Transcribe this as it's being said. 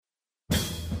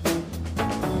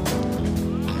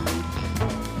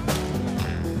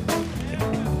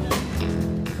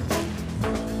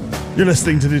You're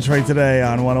listening to Detroit Today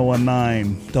on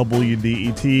 1019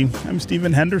 WDET. I'm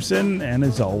Stephen Henderson, and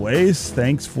as always,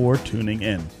 thanks for tuning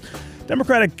in.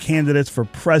 Democratic candidates for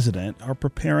president are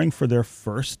preparing for their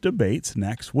first debates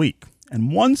next week.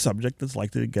 And one subject that's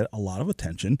likely to get a lot of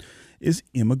attention is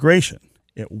immigration.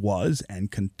 It was and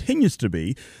continues to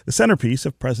be the centerpiece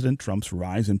of President Trump's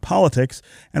rise in politics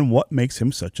and what makes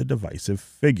him such a divisive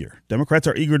figure. Democrats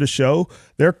are eager to show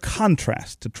their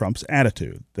contrast to Trump's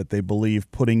attitude, that they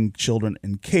believe putting children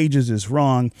in cages is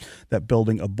wrong, that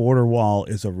building a border wall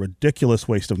is a ridiculous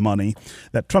waste of money,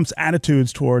 that Trump's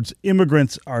attitudes towards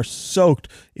immigrants are soaked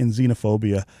in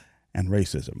xenophobia and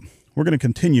racism. We're going to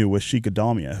continue with Sheikha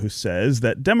Dalmia, who says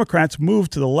that Democrats' move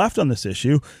to the left on this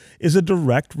issue is a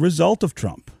direct result of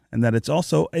Trump, and that it's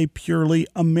also a purely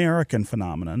American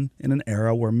phenomenon in an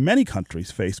era where many countries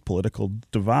face political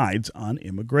divides on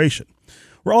immigration.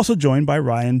 We're also joined by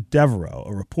Ryan Devereaux,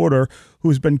 a reporter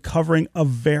who's been covering a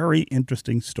very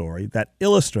interesting story that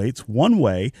illustrates one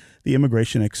way the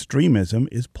immigration extremism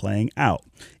is playing out.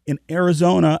 In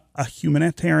Arizona, a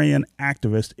humanitarian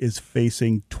activist is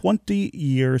facing 20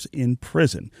 years in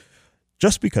prison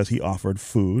just because he offered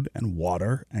food and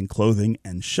water and clothing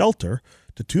and shelter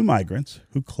to two migrants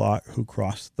who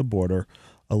crossed the border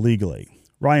illegally.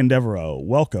 Ryan Devereaux,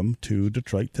 welcome to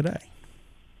Detroit Today.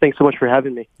 Thanks so much for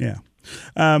having me. Yeah.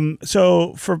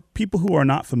 So for people who are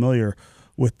not familiar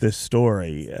with this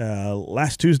story,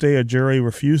 last Tuesday, a jury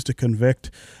refused to convict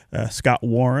Scott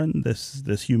Warren,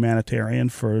 this humanitarian,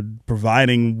 for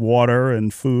providing water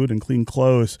and food and clean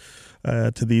clothes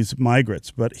to these migrants.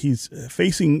 But he's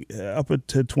facing up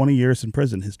to 20 years in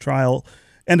prison. His trial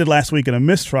ended last week in a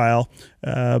mistrial,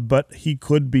 but he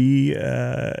could be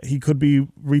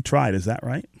retried. Is that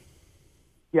right?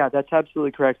 Yeah, that's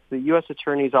absolutely correct. The U.S.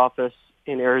 Attorney's Office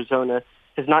in Arizona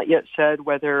has not yet said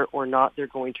whether or not they're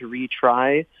going to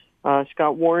retry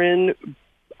Scott Warren.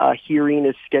 A hearing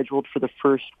is scheduled for the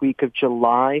first week of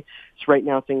July. So right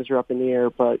now things are up in the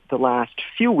air, but the last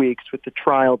few weeks with the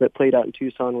trial that played out in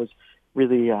Tucson was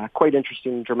really quite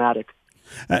interesting and dramatic.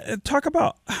 Talk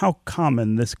about how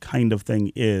common this kind of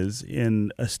thing is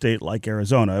in a state like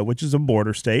Arizona, which is a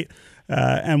border state,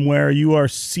 and where you are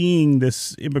seeing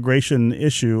this immigration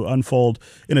issue unfold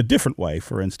in a different way,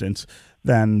 for instance,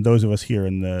 than those of us here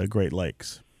in the Great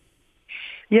Lakes.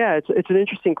 Yeah, it's an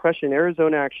interesting question.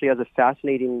 Arizona actually has a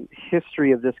fascinating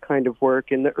history of this kind of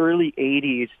work. In the early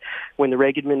 80s, when the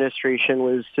Reagan administration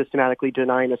was systematically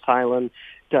denying asylum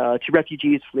to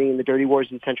refugees fleeing the dirty wars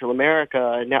in Central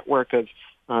America, a network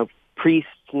of priests,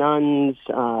 nuns,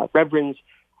 reverends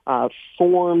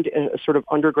formed a sort of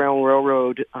underground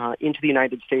railroad into the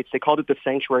United States. They called it the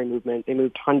Sanctuary Movement. They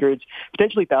moved hundreds,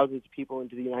 potentially thousands of people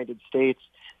into the United States,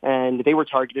 and they were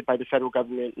targeted by the federal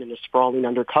government in a sprawling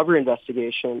undercover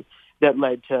investigation that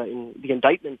led to the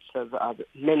indictments of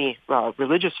many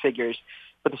religious figures.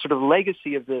 But the sort of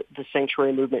legacy of the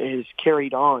Sanctuary Movement is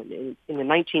carried on. In the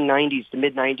 1990s, the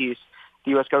mid-90s,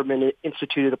 the U.S. government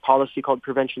instituted a policy called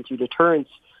prevention through deterrence,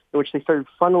 in which they started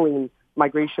funneling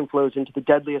migration flows into the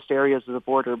deadliest areas of the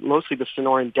border, mostly the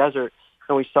Sonoran Desert,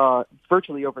 and we saw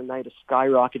virtually overnight a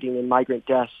skyrocketing in migrant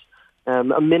deaths.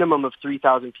 A minimum of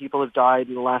 3,000 people have died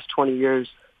in the last 20 years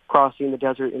crossing the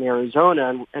desert in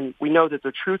Arizona, and we know that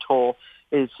the true toll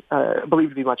is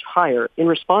believed to be much higher. In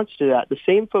response to that, the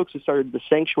same folks who started the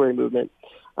Sanctuary Movement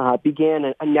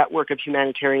began a network of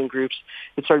humanitarian groups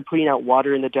that started putting out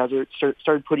water in the desert,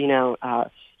 started putting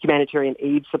out humanitarian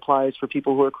aid supplies for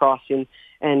people who are crossing.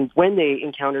 And when they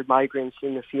encountered migrants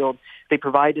in the field, they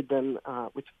provided them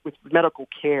with medical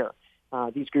care.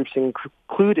 These groups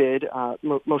included,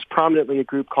 most prominently, a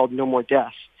group called No More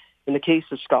Deaths. In the case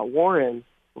of Scott Warren,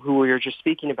 who we were just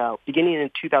speaking about, beginning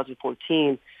in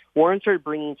 2014, Warren started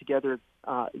bringing together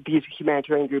these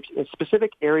humanitarian groups in a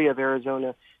specific area of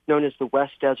Arizona known as the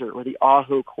West Desert, or the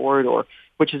Ajo Corridor,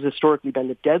 which has historically been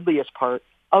the deadliest part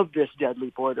of this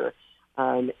deadly border.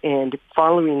 And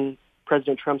following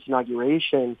President Trump's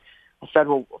inauguration,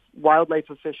 federal wildlife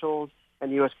officials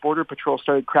and the U.S. Border Patrol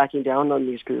started cracking down on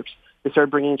these groups. They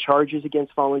started bringing charges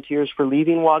against volunteers for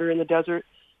leaving water in the desert.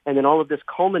 And then all of this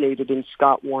culminated in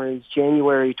Scott Warren's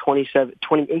January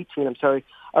 2018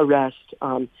 arrest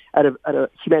at a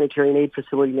humanitarian aid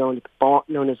facility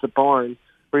known as the Barn,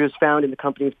 where he was found in the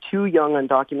company of two young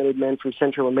undocumented men from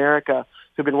Central America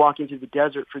who had been walking through the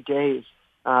desert for days.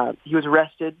 He was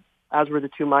arrested, as were the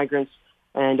two migrants,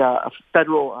 and a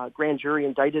federal grand jury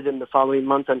indicted him the following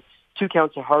month on 2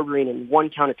 counts of harboring and 1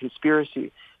 count of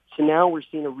conspiracy. So now we're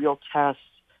seeing a real test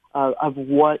of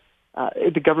what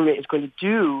the government is going to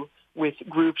do with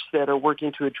groups that are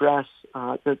working to address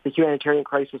the humanitarian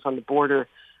crisis on the border,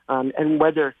 and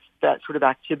whether that sort of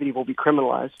activity will be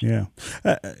criminalized. Yeah.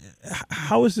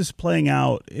 How is this playing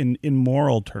out in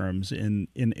moral terms in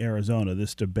Arizona,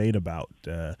 this debate about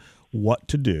what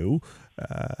to do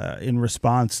in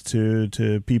response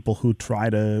to people who try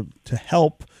to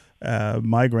help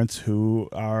migrants who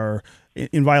are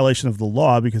in violation of the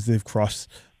law because they've crossed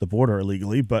the border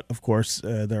illegally, but of course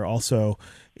they're also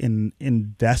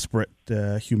in desperate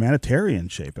humanitarian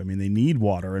shape. I mean, they need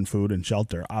water and food and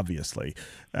shelter, obviously.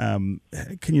 Can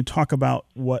you talk about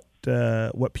what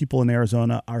people in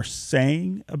Arizona are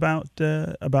saying about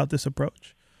this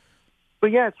approach?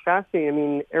 Well, yeah, it's fascinating. I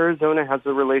mean, Arizona has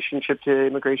a relationship to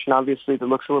immigration, obviously, that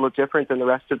looks a little different than the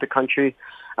rest of the country.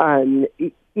 In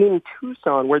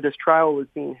Tucson, where this trial was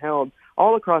being held,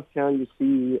 all across town you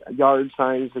see yard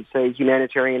signs that say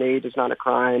humanitarian aid is not a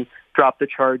crime, drop the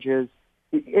charges.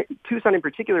 Tucson in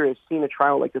particular has seen a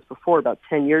trial like this before. About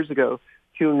 10 years ago,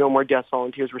 2 No More Deaths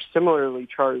volunteers were similarly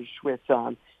charged with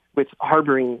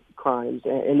harboring crimes,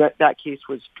 and that case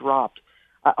was dropped.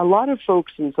 A lot of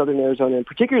folks in southern Arizona, and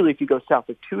particularly if you go south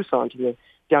of Tucson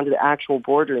down to the actual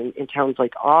border in towns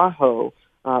like Ajo,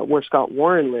 where Scott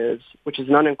Warren lives, which is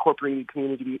an unincorporated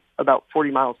community about 40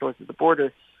 miles north of the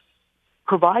border,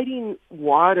 providing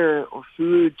water or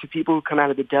food to people who come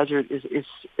out of the desert is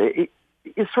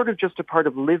sort of just a part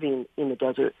of living in the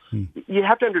desert. You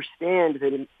have to understand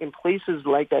that in places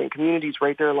like that, in communities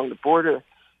right there along the border,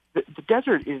 the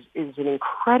desert is an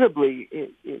incredibly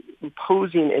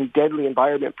imposing and deadly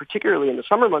environment, particularly in the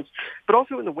summer months, but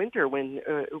also in the winter when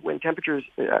temperatures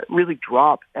really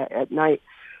drop at night.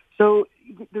 So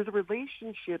there's a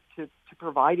relationship to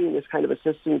providing this kind of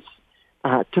assistance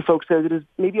to folks there that is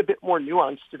maybe a bit more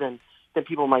nuanced than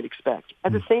people might expect.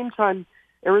 At the same time,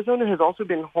 Arizona has also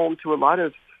been home to a lot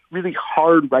of really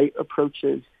hard right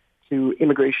approaches to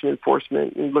immigration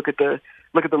enforcement. You look at the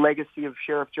legacy of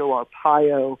Sheriff Joe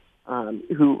Arpaio,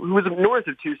 who was north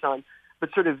of Tucson,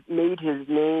 but sort of made his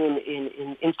name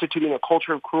in instituting a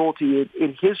culture of cruelty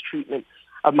in his treatment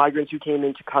of migrants who came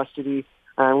into custody.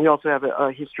 We also have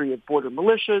a history of border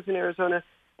militias in Arizona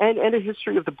and a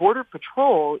history of the Border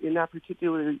Patrol in that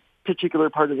particular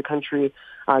part of the country,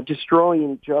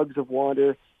 destroying jugs of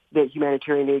water that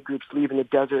humanitarian aid groups leave in the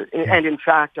desert. And in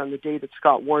fact, on the day that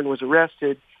Scott Warren was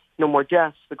arrested, No More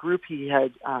Deaths, the group he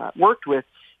had worked with,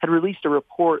 had released a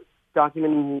report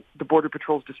documenting the Border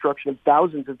Patrol's destruction of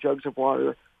thousands of jugs of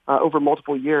water over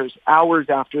multiple years. Hours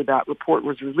after that report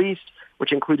was released,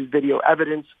 which included video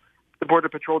evidence, the Border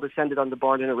Patrol descended on the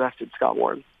barn and arrested Scott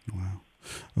Warren. Wow.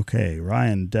 Okay,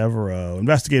 Ryan Devereaux,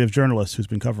 investigative journalist who's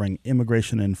been covering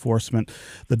immigration enforcement,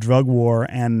 the drug war,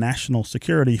 and national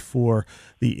security for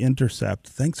The Intercept.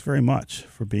 Thanks very much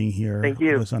for being here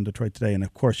with us on Detroit Today. And,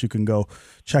 of course, you can go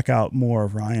check out more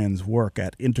of Ryan's work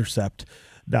at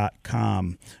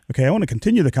intercept.com. Okay, I want to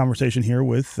continue the conversation here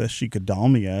with Shika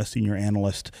Dalmia, senior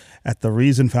analyst at the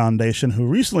Reason Foundation, who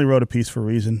recently wrote a piece for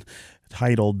Reason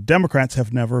titled "Democrats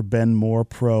Have Never Been More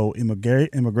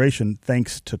Pro-Immigration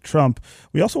Thanks to Trump."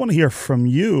 We also want to hear from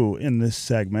you in this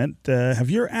segment. Have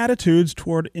your attitudes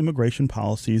toward immigration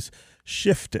policies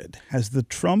shifted? Has the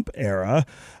Trump era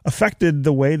affected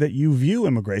the way that you view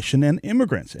immigration and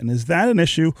immigrants? And is that an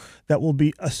issue that will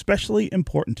be especially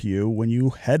important to you when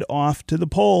you head off to the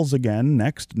polls again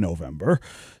next November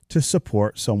to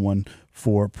support someone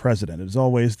for president? As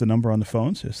always, the number on the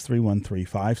phones is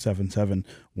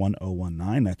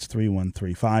 313-577-1019. That's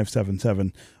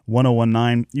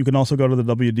 313-577-1019. You can also go to the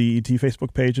WDET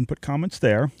Facebook page and put comments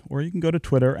there, or you can go to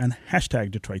Twitter and hashtag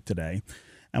Detroit Today,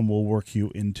 and we'll work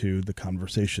you into the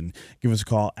conversation. Give us a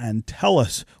call and tell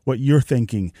us what you're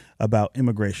thinking about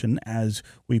immigration as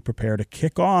we prepare to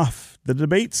kick off the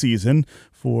debate season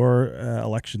for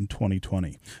election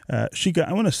 2020. Shika,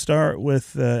 I want to start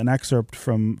with an excerpt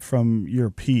from your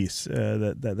piece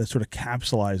that sort of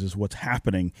capsulizes what's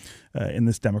happening in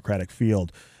this Democratic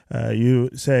field. You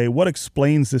say, what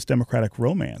explains this Democratic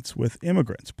romance with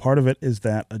immigrants? Part of it is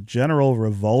that a general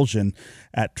revulsion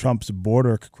at Trump's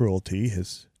border cruelty,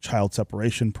 his child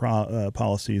separation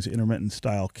policies,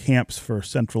 intermittent-style camps for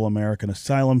Central American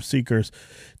asylum seekers,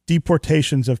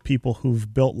 deportations of people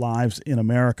who've built lives in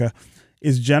America,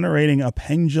 is generating a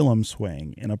pendulum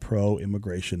swing in a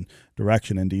pro-immigration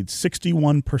direction. Indeed,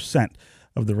 61%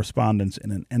 of the respondents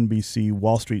in an NBC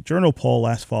Wall Street Journal poll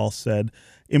last fall said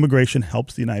immigration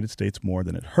helps the United States more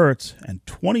than it hurts, and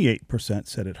 28%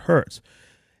 said it hurts.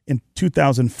 In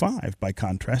 2005, by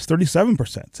contrast,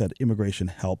 37% said immigration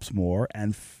helps more,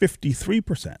 and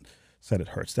 53% said it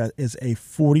hurts. That is a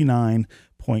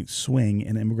 49-point swing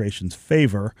in immigration's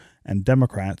favor, and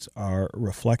Democrats are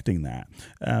reflecting that.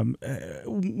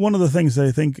 One of the things that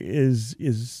I think is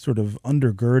sort of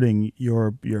undergirding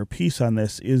your piece on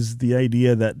this is the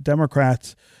idea that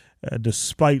Democrats,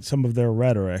 despite some of their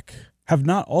rhetoric, have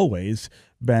not always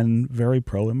been very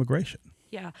pro-immigration.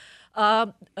 Yeah.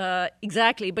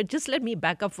 Exactly. But just let me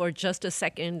back up for just a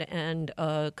second and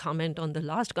comment on the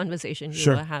last conversation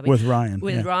you were having. With Ryan.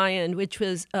 With Ryan, which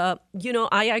was,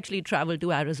 I actually traveled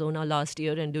to Arizona last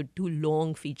year and did 2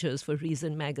 long features for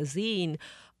Reason magazine,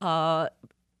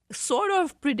 sort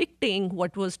of predicting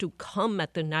what was to come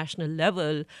at the national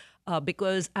level.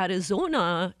 Because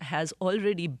Arizona has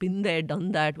already been there,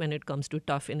 done that when it comes to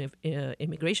tough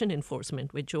immigration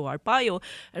enforcement with Joe Arpaio.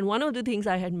 And one of the things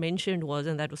I had mentioned was,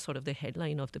 and that was sort of the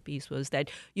headline of the piece, was that,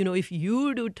 if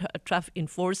you do tough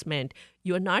enforcement,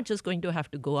 you're not just going to have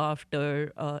to go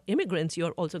after immigrants,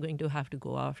 you're also going to have to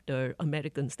go after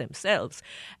Americans themselves.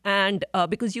 And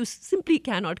because you simply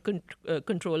cannot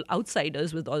control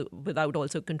outsiders without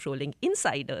also controlling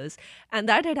insiders. And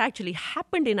that had actually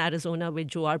happened in Arizona with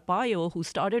Joe Arpaio, who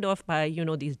started off by,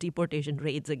 these deportation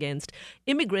raids against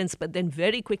immigrants, but then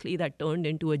very quickly that turned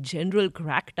into a general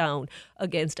crackdown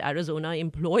against Arizona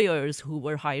employers who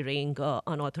were hiring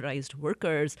unauthorized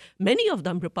workers, many of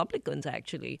them Republicans,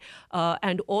 actually.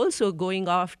 And also going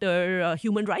after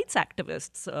human rights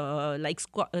activists like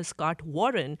Scott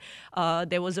Warren.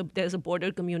 There's a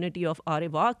border community of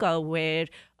Arivaca where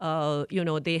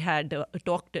they had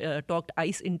talked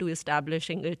ICE into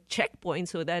establishing a checkpoint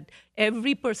so that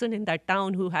every person in that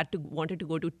town who wanted to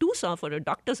go to Tucson for a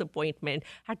doctor's appointment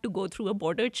had to go through a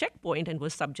border checkpoint and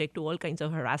was subject to all kinds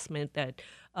of harassment that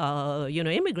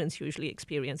immigrants usually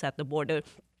experience at the border.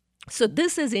 So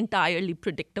this is entirely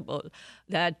predictable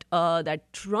that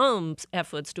Trump's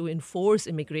efforts to enforce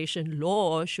immigration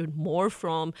law should morph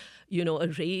from, a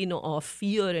reign of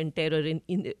fear and terror in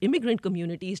immigrant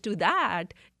communities to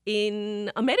that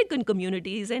in American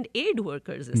communities and aid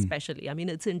workers especially. I mean,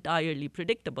 it's entirely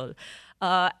predictable.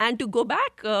 And to go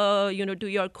back, to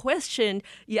your question,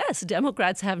 yes,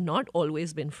 Democrats have not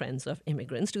always been friends of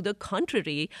immigrants. To the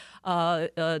contrary,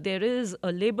 there is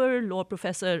a labor law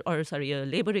professor, a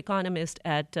labor economist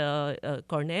at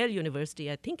Cornell University,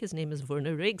 I think his name is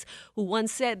Werner Riggs, who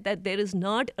once said that there is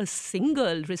not a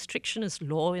single restrictionist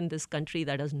law in this country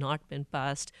that has not been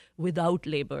passed without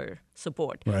labor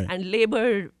support. Right. And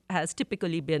labor has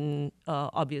typically been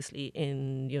obviously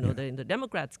in the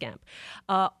Democrats' camp.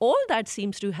 All that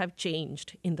seems to have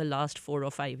changed in the last 4 or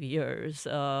 5 years,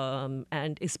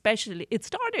 and especially it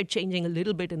started changing a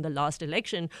little bit in the last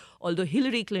election. Although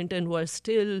Hillary Clinton was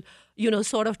still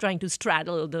sort of trying to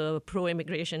straddle the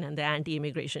pro-immigration and the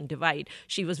anti-immigration divide.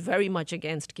 She was very much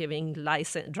against giving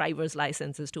driver's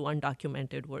licenses to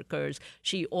undocumented workers.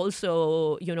 She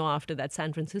also, after that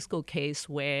San Francisco case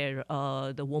where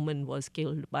the woman was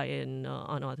killed by an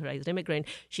unauthorized immigrant,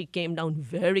 she came down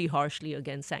very harshly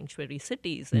against sanctuary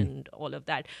cities and all of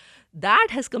that. That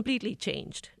has completely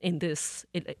changed in this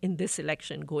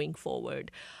election going forward.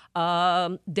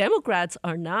 Democrats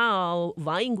are now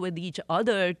vying with each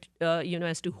other,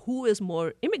 as to who is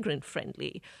more immigrant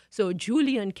friendly. So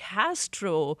Julian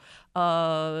Castro,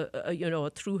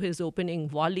 through his opening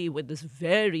volley with this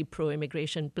very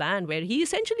pro-immigration plan, where he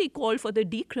essentially called for the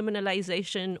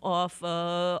decriminalization of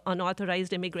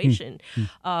unauthorized immigration.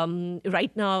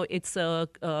 Right now, it's a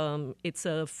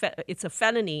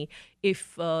felony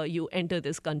if you enter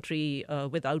this country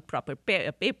without proper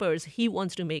papers. He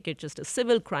wants to make it just a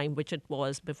civil crime, which it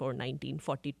was before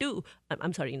 1952.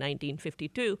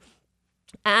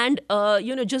 And,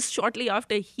 just shortly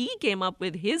after he came up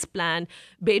with his plan,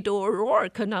 Beto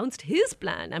O'Rourke announced his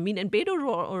plan. I mean, and Beto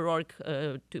O'Rourke,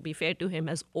 to be fair to him,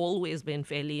 has always been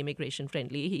fairly immigration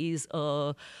friendly. He's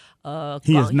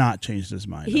he has not changed his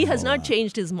mind. He has not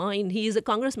changed his mind. He is a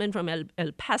congressman from El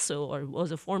Paso, or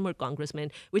was a former congressman,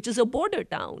 which is a border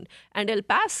town. And El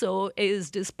Paso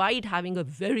is, despite having a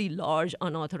very large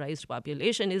unauthorized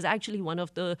population, is actually one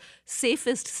of the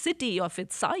safest city of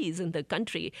its size in the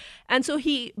country. And so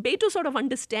Beto sort of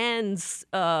understands,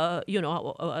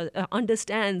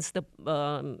 understands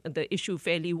the issue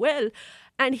fairly well.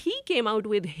 And he came out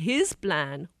with his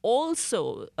plan,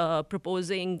 also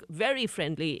proposing very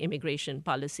friendly immigration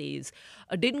policies.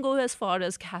 Didn't go as far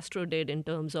as Castro did in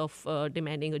terms of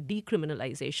demanding a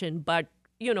decriminalization, but,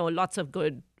 lots of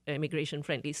good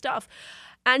immigration-friendly stuff.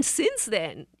 And since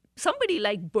then, somebody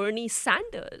like Bernie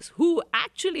Sanders, who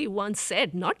actually once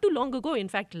said not too long ago, in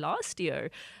fact, last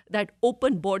year, that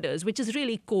open borders, which is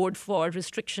really code for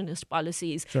restrictionist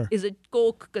policies, is a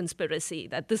Koch conspiracy,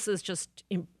 that this is just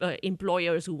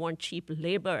employers who want cheap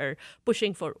labor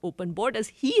pushing for open borders.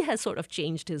 He has sort of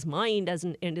changed his mind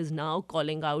and is now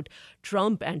calling out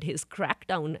Trump and his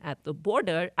crackdown at the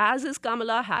border, as is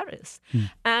Kamala Harris.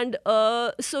 And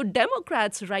so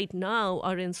Democrats right now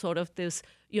are in sort of this,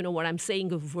 what I'm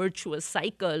saying, a virtuous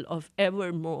cycle of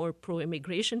ever more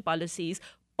pro-immigration policies,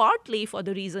 partly for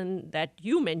the reason that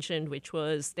you mentioned, which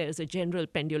was there's a general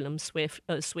pendulum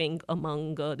swing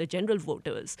among the general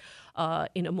voters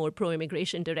in a more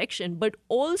pro-immigration direction, but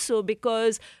also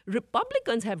because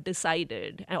Republicans have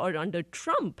decided, or under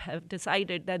Trump have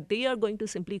decided, that they are going to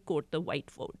simply court the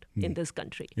white vote in this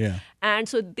country. And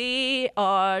so they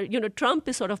are, Trump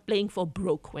is sort of playing for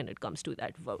broke when it comes to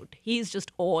that vote. He's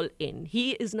just all in.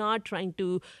 He is not trying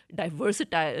to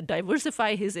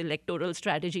diversify his electoral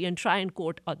strategy and try and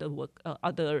court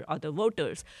other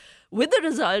voters, with the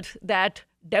result that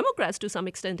Democrats, to some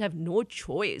extent, have no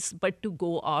choice but to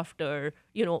go after,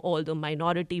 all the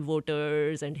minority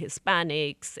voters and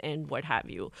Hispanics and what have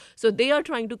you. So they are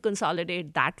trying to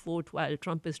consolidate that vote while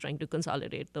Trump is trying to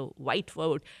consolidate the white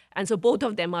vote. And so both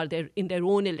of them are there in their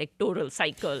own electoral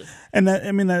cycle. And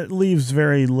that leaves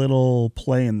very little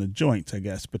play in the joints, I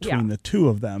guess, between the two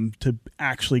of them to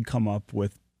actually come up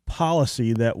with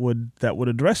policy that would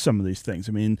address some of these things.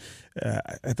 I mean,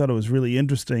 I thought it was really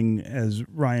interesting as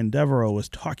Ryan Devereaux was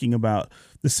talking about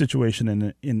the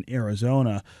situation in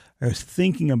Arizona. I was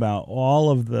thinking about all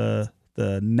of the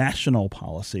national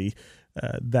policy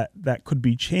that could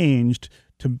be changed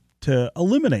to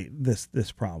eliminate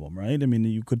this problem, right? I mean,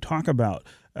 you could talk about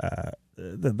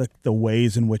the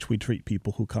ways in which we treat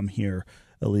people who come here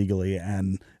illegally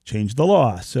and change the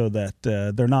law so that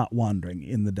they're not wandering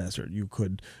in the desert. You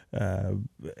could, on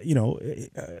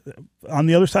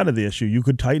the other side of the issue, you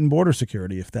could tighten border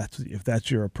security if that's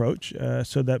your approach,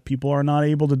 so that people are not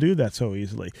able to do that so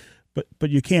easily. But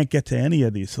you can't get to any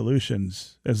of these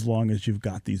solutions as long as you've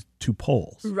got these two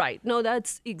poles. Right. No,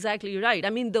 that's exactly right. I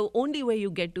mean, the only way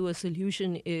you get to a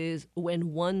solution is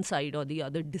when one side or the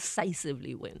other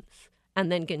decisively wins, and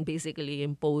then can basically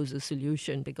impose a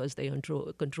solution because they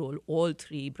control all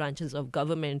three branches of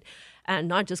government, and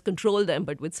not just control them,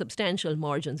 but with substantial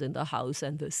margins in the House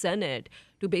and the Senate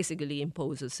to basically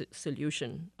impose a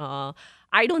solution.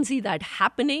 I don't see that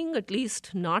happening, at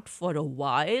least not for a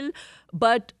while.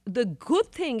 But the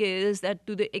good thing is that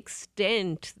to the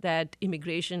extent that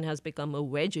immigration has become a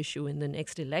wedge issue in the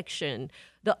next election,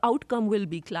 the outcome will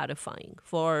be clarifying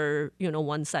for,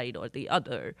 one side or the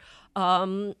other.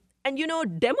 And,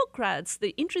 Democrats, the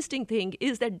interesting thing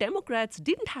is that Democrats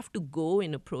didn't have to go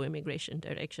in a pro-immigration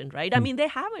direction, right? I mean, they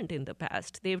haven't in the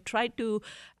past. They've tried to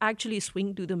actually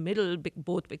swing to the middle,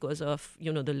 both because of,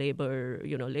 the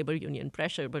labor union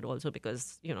pressure, but also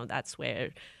because, that's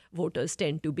where voters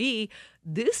tend to be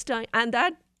this time. And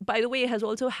that, by the way, has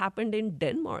also happened in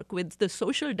Denmark, with the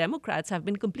Social Democrats have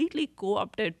been completely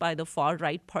co-opted by the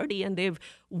far-right party, and they've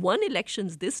won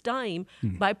elections this time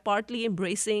by partly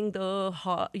embracing the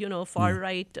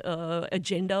far-right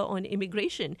agenda on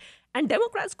immigration. And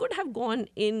Democrats could have gone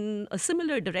in a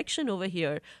similar direction over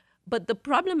here. But the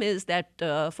problem is that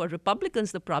for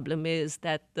Republicans, the problem is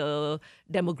that the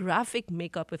demographic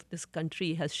makeup of this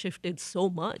country has shifted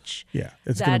so much. Yeah,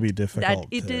 it's going to be difficult.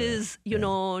 That it is,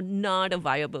 not a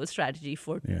viable strategy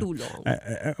for too long.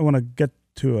 I want to get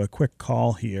to a quick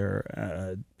call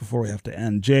here before we have to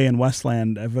end. Jay in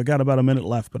Westland, I've got about a minute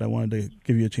left, but I wanted to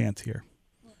give you a chance here.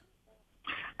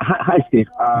 Hi, Steve.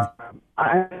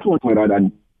 I just want to point out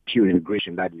on pure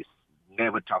immigration that is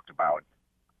never talked about.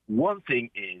 One thing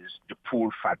is the pull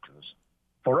factors.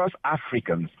 For us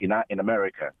Africans in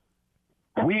America,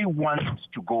 we want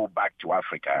to go back to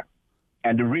Africa.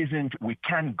 And the reason we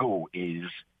can't go is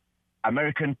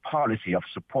American policy of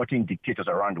supporting dictators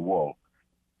around the world.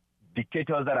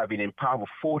 Dictators that have been in power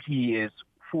for 40 years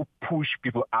who push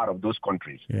people out of those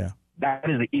countries. Yeah. That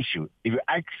is the issue. If you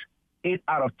ask 8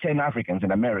 out of 10 Africans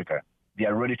in America, they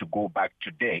are ready to go back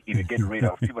today if you get rid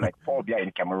of people like Paul Biya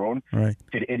in Cameroon,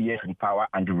 38 years in power,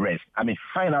 and the rest. I mean,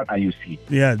 find out and you see.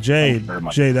 Yeah, Jay,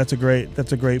 that's a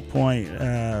great point.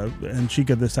 And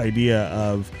Chika, this idea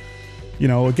of,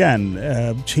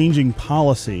 changing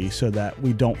policy so that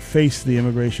we don't face the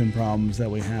immigration problems that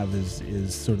we have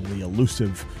is sort of the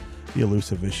elusive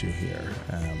issue here.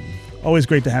 Always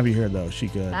great to have you here, though,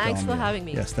 Chika. Thanks for having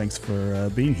me. Yes, thanks for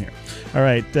being here. All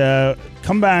right,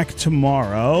 come back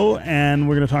tomorrow, and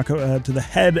we're going to talk to the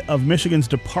head of Michigan's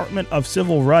Department of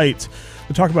Civil Rights.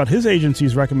 to talk about his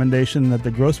agency's recommendation that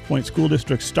the Grosse Pointe School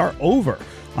District start over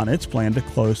on its plan to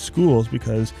close schools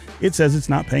because it says it's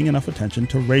not paying enough attention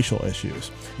to racial issues.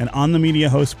 And On the Media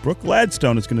host Brooke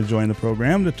Gladstone is going to join the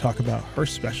program to talk about her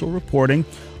special reporting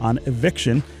on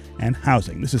eviction and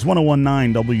housing. This is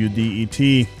 101.9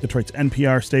 WDET, Detroit's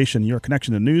NPR station, your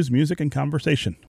connection to news, music, and conversation.